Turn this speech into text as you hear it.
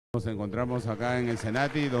Nos encontramos acá en el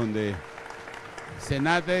Senati, donde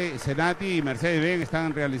Senati y Mercedes-Benz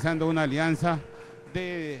están realizando una alianza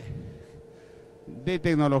de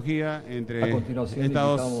tecnología entre estas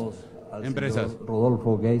dos empresas.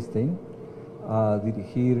 Rodolfo Geistein a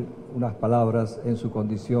dirigir unas palabras en su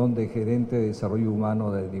condición de gerente de desarrollo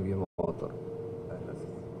humano de Divemotor.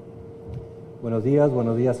 Buenos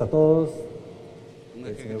días a todos. Un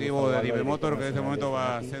ejecutivo de Divemotor que en este momento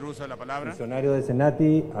va a hacer uso de la palabra. Funcionario de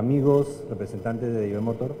Senati, amigos, representantes de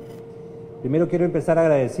Divemotor. Primero quiero empezar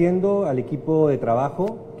agradeciendo al equipo de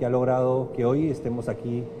trabajo que ha logrado que hoy estemos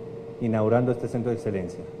aquí inaugurando este Centro de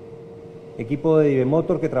Excelencia. Equipo de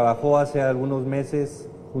Divemotor que trabajó hace algunos meses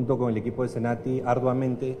junto con el equipo de Senati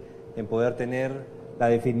arduamente en poder tener la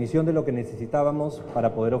definición de lo que necesitábamos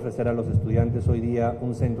para poder ofrecer a los estudiantes hoy día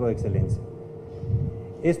un Centro de Excelencia.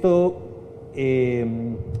 Esto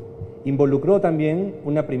involucró también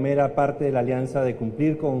una primera parte de la alianza de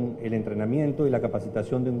cumplir con el entrenamiento y la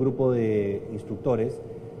capacitación de un grupo de instructores,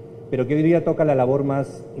 pero que hoy día toca la labor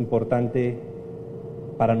más importante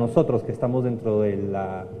para nosotros que estamos dentro de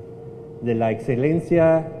la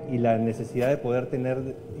excelencia y la necesidad de poder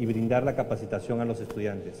tener y brindar la capacitación a los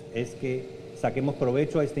estudiantes, es que saquemos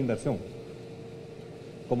provecho a esta inversión.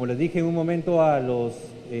 Como les dije en un momento a los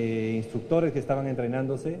instructores que estaban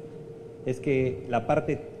entrenándose, es que la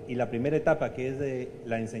parte y la primera etapa, que es de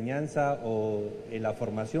la enseñanza o la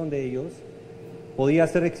formación de ellos, podía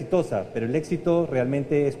ser exitosa, pero el éxito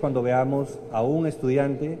realmente es cuando veamos a un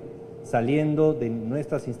estudiante saliendo de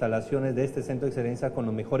nuestras instalaciones de este Centro de Excelencia con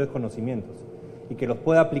los mejores conocimientos y que los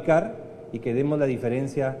pueda aplicar y que demos la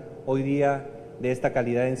diferencia hoy día de esta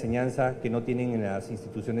calidad de enseñanza que no tienen en las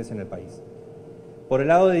instituciones en el país. Por el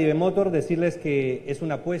lado de Divemotor, decirles que es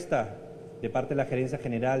una apuesta de parte de la gerencia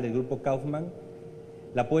general del Grupo Kaufman,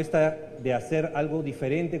 la apuesta de hacer algo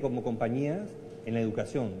diferente como compañías en la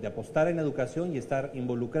educación, de apostar en la educación y estar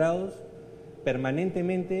involucrados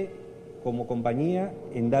permanentemente como compañía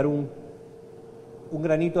en dar un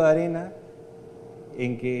granito de arena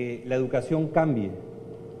en que la educación cambie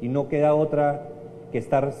y no queda otra que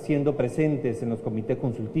estar siendo presentes en los comités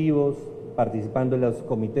consultivos, participando en los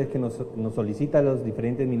comités que nos solicitan los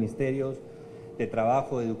diferentes ministerios de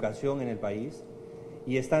trabajo, de educación en el país,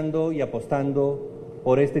 y estando y apostando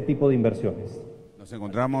por este tipo de inversiones. Nos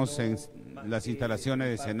encontramos en las instalaciones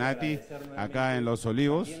de Senati, acá en Los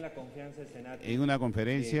Olivos, en una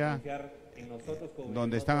conferencia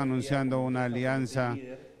donde están anunciando una alianza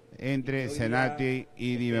entre Senati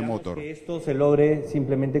y Divemotor. Que esto se logre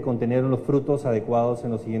simplemente con tener los frutos adecuados en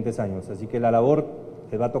los siguientes años. Así que la labor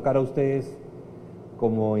les va a tocar a ustedes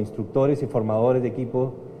como instructores y formadores de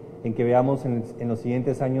equipo en que veamos en los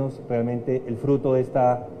siguientes años realmente el fruto de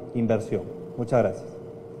esta inversión. Muchas gracias.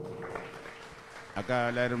 Acá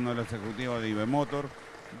habla uno de los ejecutivos de Divemotor,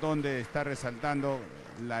 donde está resaltando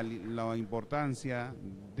la importancia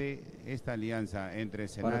de esta alianza entre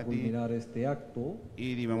Senati Para culminar este acto,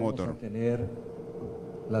 y Divemotor. vamos a tener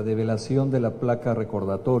la develación de la placa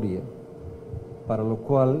recordatoria, para lo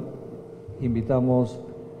cual invitamos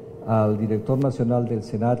al director nacional del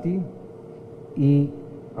Senati y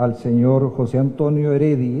al señor José Antonio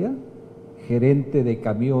Heredia, gerente de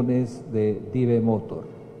camiones de Divemotor.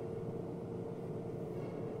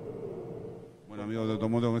 Bueno, amigos de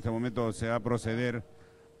Automotriz, en este momento se va a proceder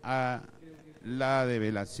a la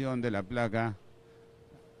develación de la placa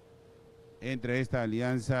entre esta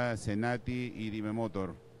alianza Senati y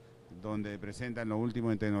Divemotor, donde presentan lo último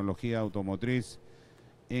en tecnología automotriz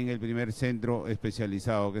en el primer centro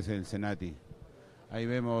especializado que es el Senati. Ahí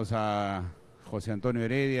vemos a José Antonio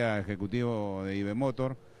Heredia, ejecutivo de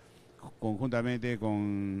Divemotor, conjuntamente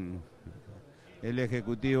con el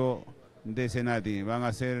ejecutivo de Senati. Van a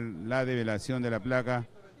hacer la develación de la placa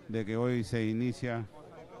de que hoy se inicia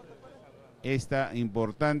esta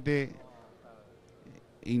importante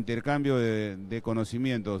intercambio de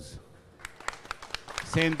conocimientos.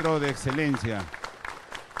 Centro de Excelencia.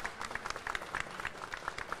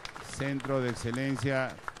 Centro de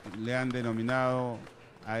Excelencia le han denominado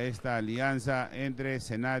a esta alianza entre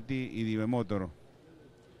Senati y Divemotor.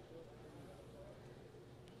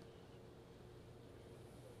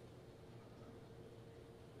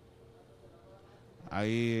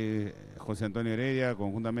 Ahí José Antonio Heredia,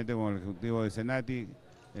 conjuntamente con el ejecutivo de Senati,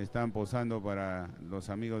 están posando para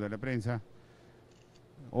los amigos de la prensa.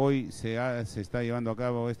 Hoy se está llevando a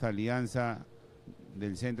cabo esta alianza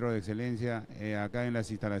del Centro de Excelencia acá en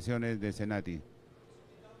las instalaciones de Senati.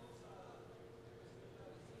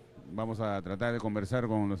 Vamos a tratar de conversar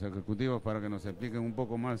con los ejecutivos para que nos expliquen un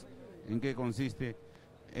poco más en qué consiste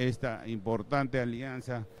esta importante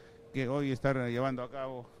alianza que hoy está llevando a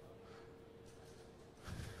cabo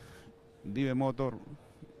Divemotor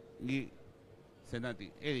y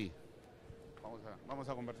Senati. Eddie, vamos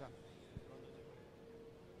a conversar.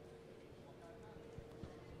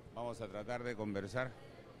 Vamos a tratar de conversar.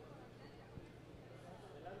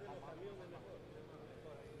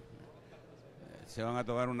 Se van a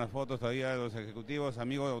tomar unas fotos todavía de los ejecutivos.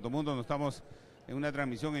 Amigos de Automundo, nos estamos en una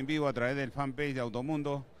transmisión en vivo a través del fanpage de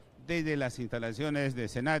Automundo desde las instalaciones de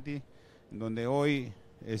Senati, donde hoy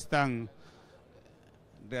están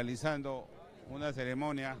realizando una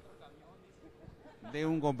ceremonia de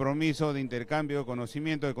un compromiso de intercambio de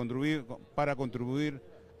conocimiento para contribuir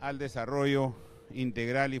al desarrollo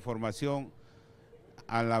integral y formación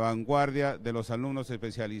a la vanguardia de los alumnos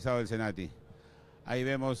especializados del Senati. Ahí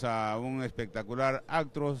vemos a un espectacular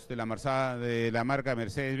Actros de la marca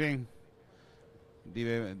Mercedes-Benz,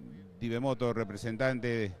 Divemotor,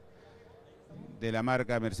 representante de la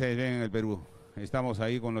marca Mercedes-Benz en el Perú. Estamos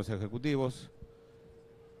ahí con los ejecutivos,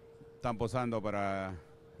 están posando para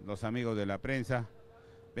los amigos de la prensa.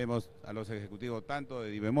 Vemos a los ejecutivos tanto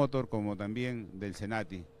de Divemotor como también del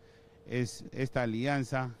Senati. Es esta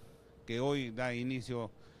alianza que hoy da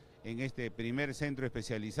inicio en este primer centro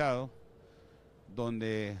especializado,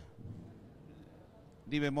 donde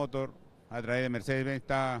Divemotor a través de Mercedes-Benz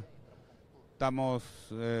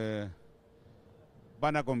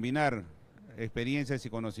van a combinar experiencias y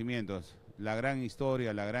conocimientos, la gran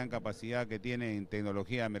historia, la gran capacidad que tiene en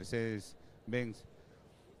tecnología Mercedes-Benz.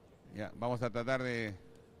 Ya, vamos a tratar de...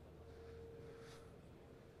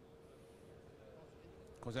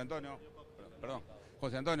 José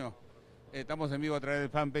Antonio, estamos en vivo a través del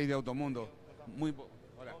fanpage de Automundo. Muy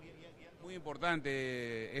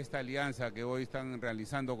importante esta alianza que hoy están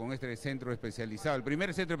realizando con este centro especializado, el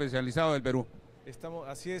primer centro especializado del Perú.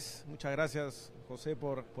 Así es, muchas gracias José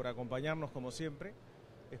por acompañarnos como siempre.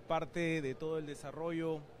 Es parte de todo el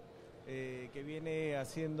desarrollo que viene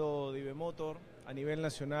haciendo Divemotor a nivel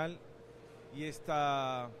nacional, y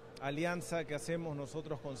esta alianza que hacemos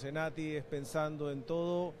nosotros con Senati es pensando en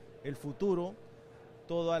todo el futuro,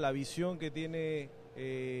 toda la visión que tiene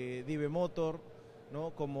Divemotor,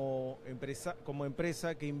 ¿no? como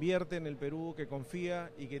empresa que invierte en el Perú, que confía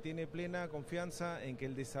y que tiene plena confianza en que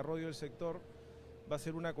el desarrollo del sector va a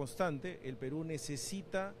ser una constante. El Perú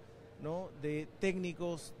necesita, ¿no?, de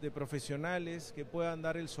técnicos, de profesionales que puedan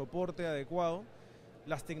dar el soporte adecuado.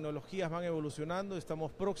 Las tecnologías van evolucionando,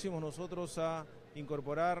 estamos próximos nosotros a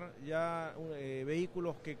incorporar ya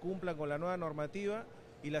vehículos que cumplan con la nueva normativa,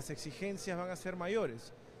 y las exigencias van a ser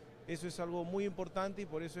mayores. Eso es algo muy importante, y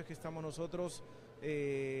por eso es que estamos nosotros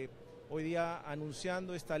hoy día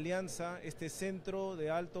anunciando esta alianza, este centro de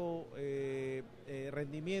alto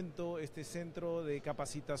rendimiento, este centro de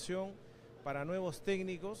capacitación para nuevos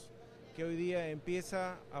técnicos que hoy día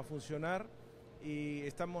empieza a funcionar, y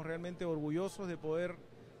estamos realmente orgullosos de poder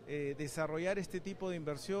desarrollar este tipo de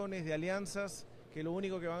inversiones, de alianzas, que lo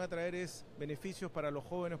único que van a traer es beneficios para los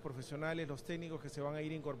jóvenes profesionales, los técnicos que se van a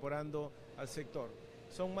ir incorporando al sector.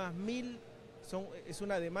 Es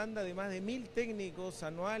una demanda de más de 1000 técnicos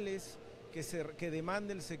anuales que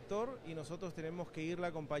demanda el sector, y nosotros tenemos que irla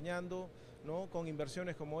acompañando, ¿no?, con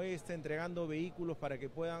inversiones como esta, entregando vehículos para que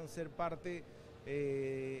puedan ser parte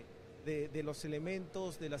de los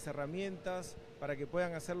elementos, de las herramientas, para que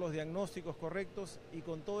puedan hacer los diagnósticos correctos, y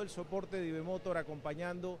con todo el soporte de Divemotor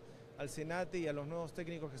acompañando al Senati y a los nuevos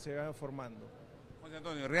técnicos que se van formando. José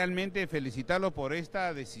Antonio, realmente felicitarlo por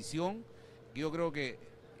esta decisión. Yo creo que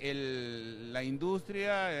la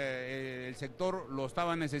industria, el sector lo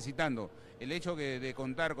estaba necesitando. El hecho de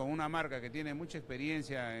contar con una marca que tiene mucha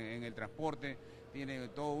experiencia en el transporte, tiene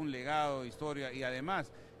todo un legado, historia, y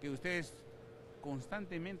además que ustedes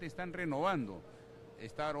constantemente están renovando.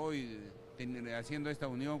 Estar hoy haciendo esta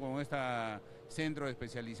unión con este centro de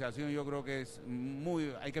especialización, yo creo que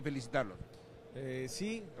hay que felicitarlos.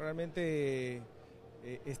 Sí, realmente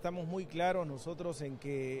estamos muy claros nosotros en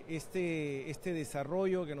que este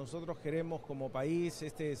desarrollo que nosotros queremos como país,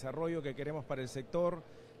 este desarrollo que queremos para el sector,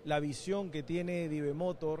 la visión que tiene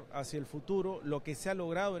Divemotor hacia el futuro, lo que se ha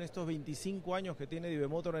logrado en estos 25 años que tiene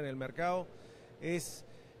Divemotor en el mercado, es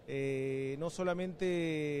no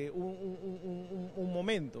solamente un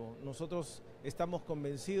momento. Nosotros estamos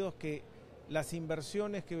convencidos que las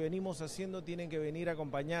inversiones que venimos haciendo tienen que venir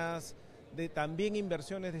acompañadas de también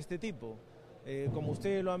inversiones de este tipo. Como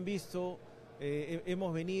ustedes lo han visto,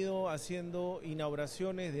 hemos venido haciendo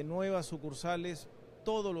inauguraciones de nuevas sucursales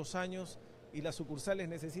todos los años, y las sucursales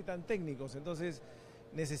necesitan técnicos. Entonces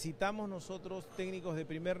necesitamos nosotros técnicos de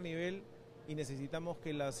primer nivel, y necesitamos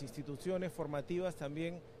que las instituciones formativas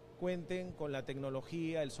también cuenten con la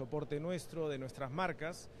tecnología, el soporte nuestro, de nuestras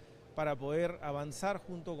marcas, para poder avanzar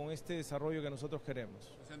junto con este desarrollo que nosotros queremos.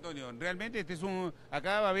 José Antonio, realmente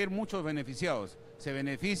acá va a haber muchos beneficiados. Se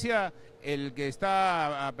beneficia el que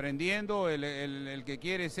está aprendiendo, el que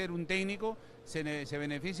quiere ser un técnico, se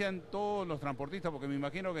benefician todos los transportistas, porque me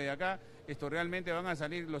imagino que de acá realmente van a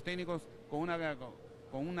salir los técnicos con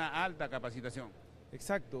una alta capacitación.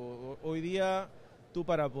 Exacto, hoy día tú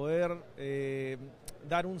para poder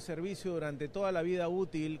dar un servicio durante toda la vida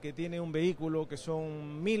útil que tiene un vehículo, que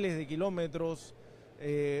son miles de kilómetros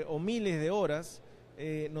o miles de horas,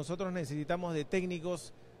 nosotros necesitamos de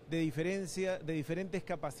técnicos de diferentes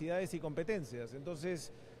capacidades y competencias.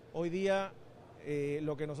 Entonces, hoy día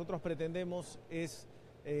lo que nosotros pretendemos es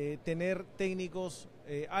tener técnicos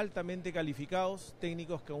altamente calificados,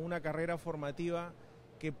 técnicos con una carrera formativa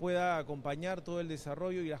que pueda acompañar todo el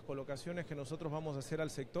desarrollo y las colocaciones que nosotros vamos a hacer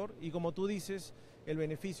al sector. Y como tú dices, el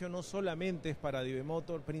beneficio no solamente es para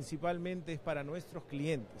Divemotor, principalmente es para nuestros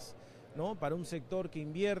clientes, ¿no? Para un sector que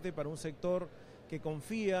invierte, para un sector que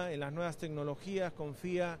confía en las nuevas tecnologías,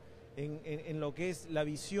 confía en lo que es la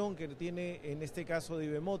visión que tiene en este caso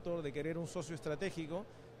Divemotor de querer un socio estratégico,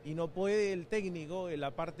 y no puede el técnico,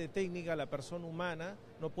 la parte técnica, la persona humana,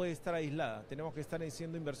 no puede estar aislada. Tenemos que estar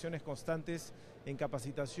haciendo inversiones constantes en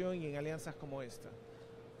capacitación y en alianzas como esta.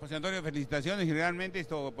 José Antonio, felicitaciones y realmente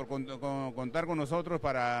por contar con nosotros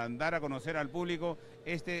para dar a conocer al público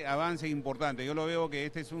este avance importante. Yo lo veo que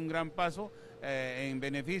este es un gran paso en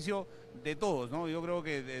beneficio de todos, ¿no? Yo creo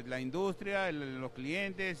que de la industria, los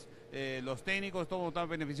clientes, los técnicos, todos están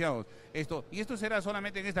beneficiados. ¿Y esto será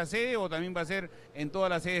solamente en esta sede o también va a ser en todas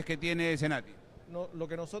las sedes que tiene Senati? No, lo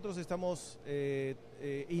que nosotros estamos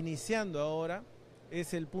iniciando ahora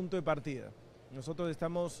es el punto de partida. Nosotros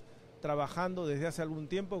estamos trabajando desde hace algún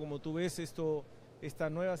tiempo. Como tú ves,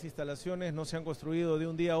 estas nuevas instalaciones no se han construido de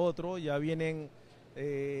un día a otro, ya vienen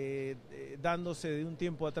dándose de un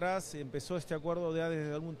tiempo atrás. Empezó este acuerdo ya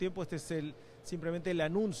desde algún tiempo. Este es simplemente el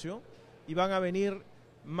anuncio, y van a venir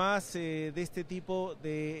más de este tipo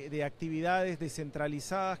de actividades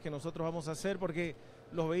descentralizadas que nosotros vamos a hacer, porque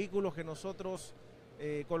los vehículos que nosotros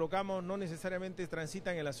colocamos no necesariamente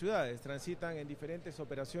transitan en las ciudades, transitan en diferentes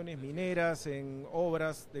operaciones mineras, en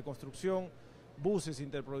obras de construcción, buses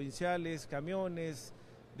interprovinciales, camiones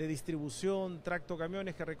de distribución,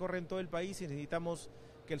 tractocamiones que recorren todo el país, y necesitamos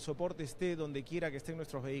que el soporte esté donde quiera que estén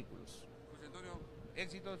nuestros vehículos. José Antonio,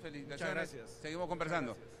 éxitos, felicitaciones. Muchas gracias. Seguimos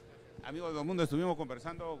conversando. Amigos de todo el mundo, estuvimos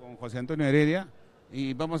conversando con José Antonio Heredia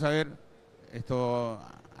y vamos a ver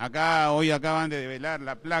hoy acaban de develar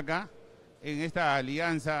la placa en esta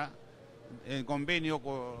alianza, el convenio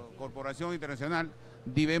Corporación Internacional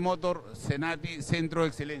Divemotor Senati Centro de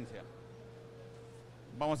Excelencia.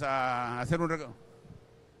 Vamos a hacer un recorrido.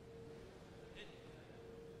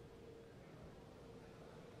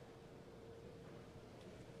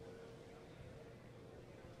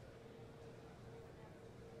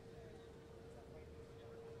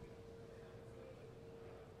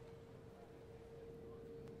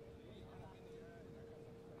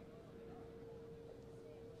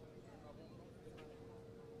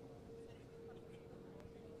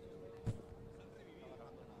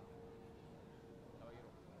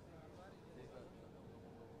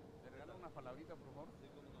 Palabrita, por favor.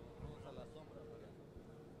 Vamos a la sombra.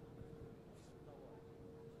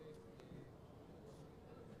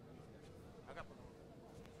 Acá, por favor.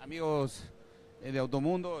 Amigos de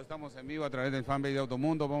Automundo, estamos en vivo a través del fanpage de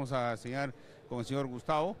Automundo. Vamos a enseñar con el señor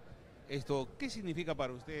Gustavo ¿qué significa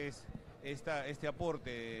para ustedes este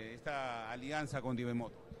aporte, esta alianza con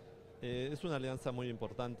Divemotor? Es una alianza muy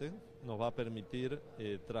importante, nos va a permitir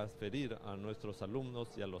transferir a nuestros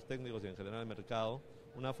alumnos y a los técnicos y en general al mercado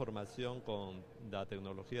una formación con la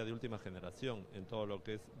tecnología de última generación en todo lo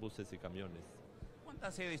que es buses y camiones.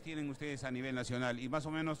 ¿Cuántas sedes tienen ustedes a nivel nacional y más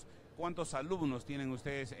o menos cuántos alumnos tienen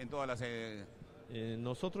ustedes en todas las sedes?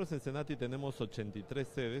 Nosotros en Senati tenemos 83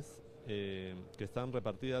 sedes que están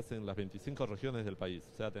repartidas en las 25 regiones del país,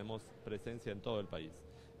 o sea, tenemos presencia en todo el país.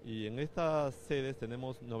 Y en estas sedes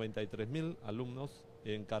tenemos 93.000 alumnos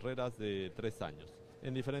en carreras de 3 años,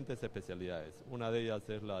 en diferentes especialidades. Una de ellas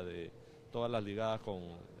es la de todas las ligadas con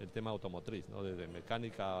el tema automotriz, ¿no? Desde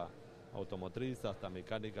mecánica automotriz hasta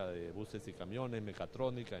mecánica de buses y camiones,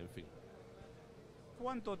 mecatrónica, en fin.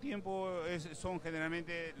 ¿Cuánto tiempo son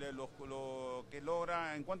generalmente lo que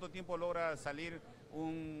logra, en cuánto tiempo logra salir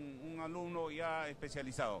un alumno ya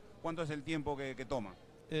especializado? ¿Cuánto es el tiempo que toma?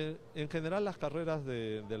 En general las carreras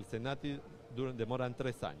del Senati demoran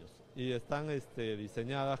 3 años y están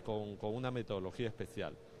diseñadas con una metodología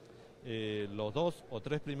especial. Los 2 o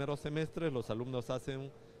 3 primeros semestres los alumnos hacen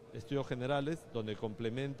estudios generales donde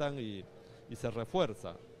complementan y se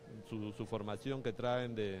refuerza su formación que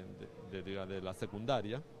traen de la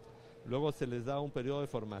secundaria. Luego se les da un periodo de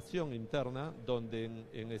formación interna donde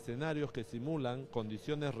en escenarios que simulan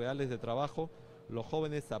condiciones reales de trabajo, los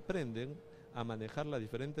jóvenes aprenden a manejar las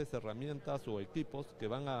diferentes herramientas o equipos que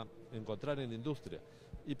van a encontrar en la industria.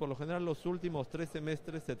 Y por lo general los últimos 3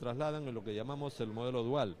 semestres se trasladan en lo que llamamos el modelo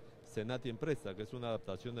dual, Senati-empresa, que es una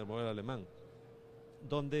adaptación del modelo alemán,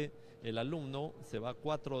 donde el alumno se va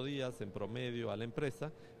 4 días en promedio a la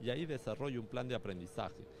empresa y ahí desarrolla un plan de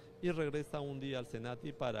aprendizaje y regresa un día al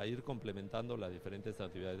Senati para ir complementando las diferentes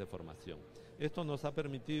actividades de formación. Esto nos ha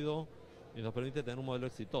permitido y nos permite tener un modelo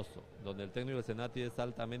exitoso, donde el técnico del Senati es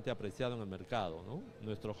altamente apreciado en el mercado, ¿no?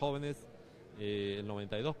 Nuestros jóvenes, el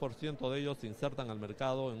 92% de ellos se insertan al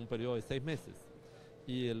mercado en un periodo de 6 meses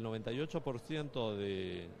y el 98%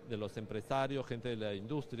 de los empresarios, gente de la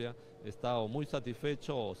industria, está o muy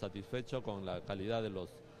satisfecho con la calidad de los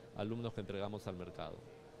alumnos que entregamos al mercado.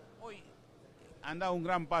 Hoy han dado un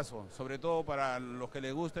gran paso, sobre todo para los que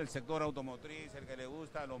les gusta el sector automotriz, el que les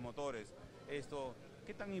gusta los motores.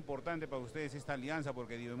 ¿Qué tan importante para ustedes esta alianza?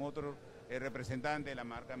 Porque Divemotor es representante de la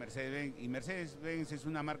marca Mercedes-Benz y Mercedes-Benz es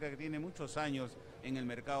una marca que tiene muchos años en el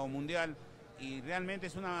mercado mundial y realmente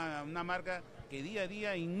es una marca que día a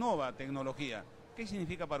día innova tecnología. ¿Qué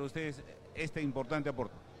significa para ustedes este importante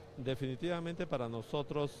aporte? Definitivamente para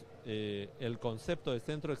nosotros el concepto de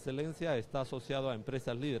Centro de Excelencia está asociado a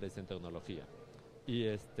empresas líderes en tecnología y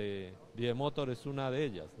Divemotor es una de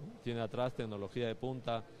ellas, ¿no? Tiene atrás tecnología de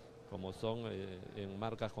punta como son en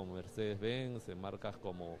marcas como Mercedes-Benz, en marcas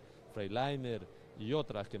como Freightliner y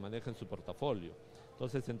otras que manejan su portafolio.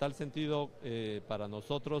 Entonces, en tal sentido, para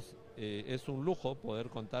nosotros es un lujo poder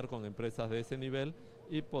contar con empresas de ese nivel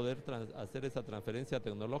y poder hacer esa transferencia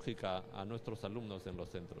tecnológica a nuestros alumnos en los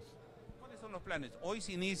centros. ¿Cuáles son los planes? Hoy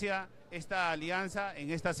se inicia esta alianza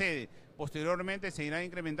en esta sede. Posteriormente, ¿se irá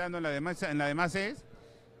incrementando en las demás sedes?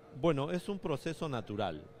 Bueno, es un proceso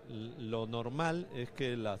natural. Lo normal es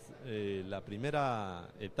que la primera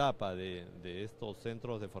etapa de estos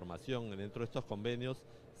centros de formación dentro de estos convenios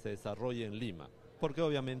se desarrolle en Lima, porque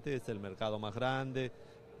obviamente es el mercado más grande,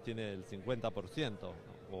 tiene el 50%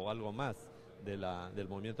 o algo más del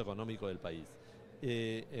movimiento económico del país.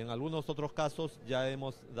 En algunos otros casos ya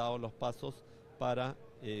hemos dado los pasos para,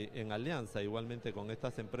 en alianza igualmente con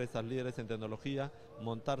estas empresas líderes en tecnología,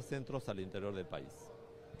 montar centros al interior del país.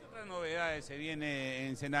 ¿Qué novedades se viene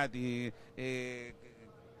en Senati?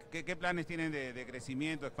 ¿Qué planes tienen de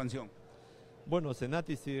crecimiento, expansión? Bueno,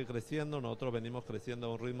 Senati sigue creciendo, nosotros venimos creciendo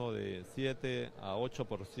a un ritmo de 7 a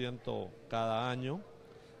 8% cada año.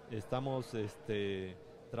 Estamos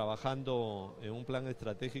trabajando en un plan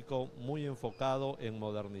estratégico muy enfocado en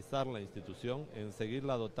modernizar la institución, en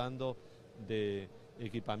seguirla dotando de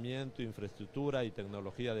equipamiento, infraestructura y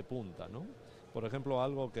tecnología de punta, ¿no? Por ejemplo,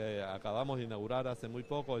 algo que acabamos de inaugurar hace muy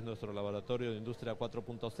poco es nuestro laboratorio de industria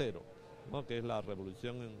 4.0, ¿no? Que es la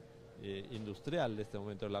revolución industrial de este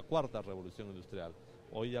momento, la 4ª revolución industrial.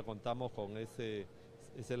 Hoy ya contamos con ese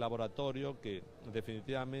laboratorio que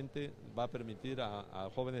definitivamente va a permitir a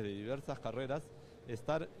jóvenes de diversas carreras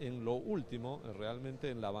estar en lo último,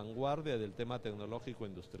 realmente en la vanguardia del tema tecnológico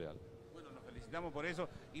industrial. Felicitamos por eso.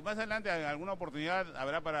 Y más adelante, ¿alguna oportunidad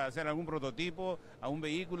habrá para hacer algún prototipo a un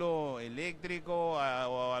vehículo eléctrico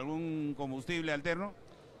o algún combustible alterno?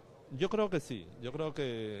 Yo creo que sí, yo creo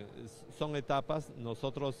que son etapas.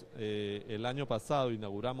 Nosotros el año pasado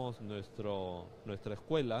inauguramos nuestra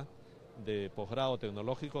escuela de posgrado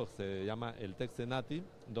tecnológico, se llama el Tec Senati,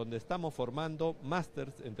 donde estamos formando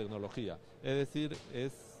másters en tecnología. Es decir,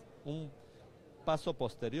 es un paso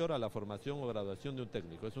posterior a la formación o graduación de un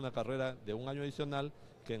técnico. Es una carrera de un año adicional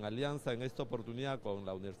que en alianza en esta oportunidad con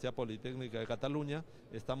la Universidad Politécnica de Cataluña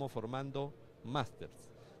estamos formando másters,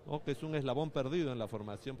 ¿no? Que es un eslabón perdido en la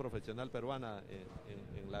formación profesional peruana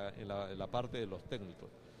en la parte de los técnicos.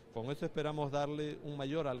 Con eso esperamos darle un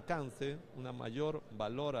mayor alcance, un mayor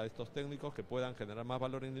valor a estos técnicos que puedan generar más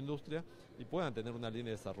valor en la industria y puedan tener una línea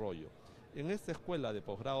de desarrollo. En esta escuela de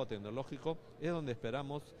posgrado tecnológico es donde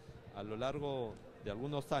esperamos a lo largo de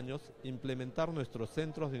algunos años implementar nuestros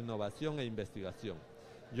centros de innovación e investigación.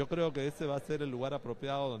 Yo creo que ese va a ser el lugar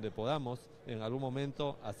apropiado donde podamos en algún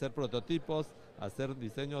momento hacer prototipos, hacer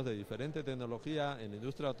diseños de diferente tecnología en la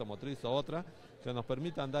industria automotriz o otra, que nos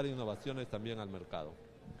permitan dar innovaciones también al mercado.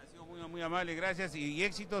 Ha sido muy amable, gracias y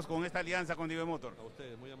éxitos con esta alianza con Divemotor. A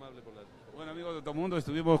ustedes, muy amable por la... Bueno, amigos de todo el mundo,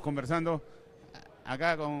 estuvimos conversando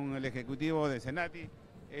acá con el ejecutivo de Senati.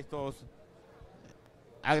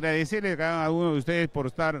 Agradecerles a cada uno de ustedes por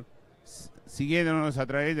estar siguiéndonos a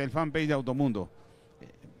través del fanpage de Automundo.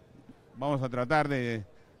 Vamos a tratar de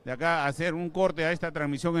acá hacer un corte a esta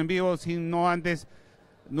transmisión en vivo, sin no antes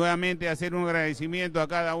nuevamente hacer un agradecimiento a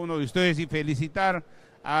cada uno de ustedes y felicitar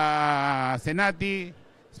a Senati,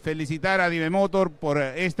 felicitar a Divemotor por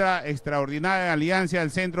esta extraordinaria alianza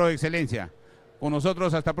al Centro de Excelencia. Con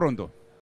nosotros, hasta pronto.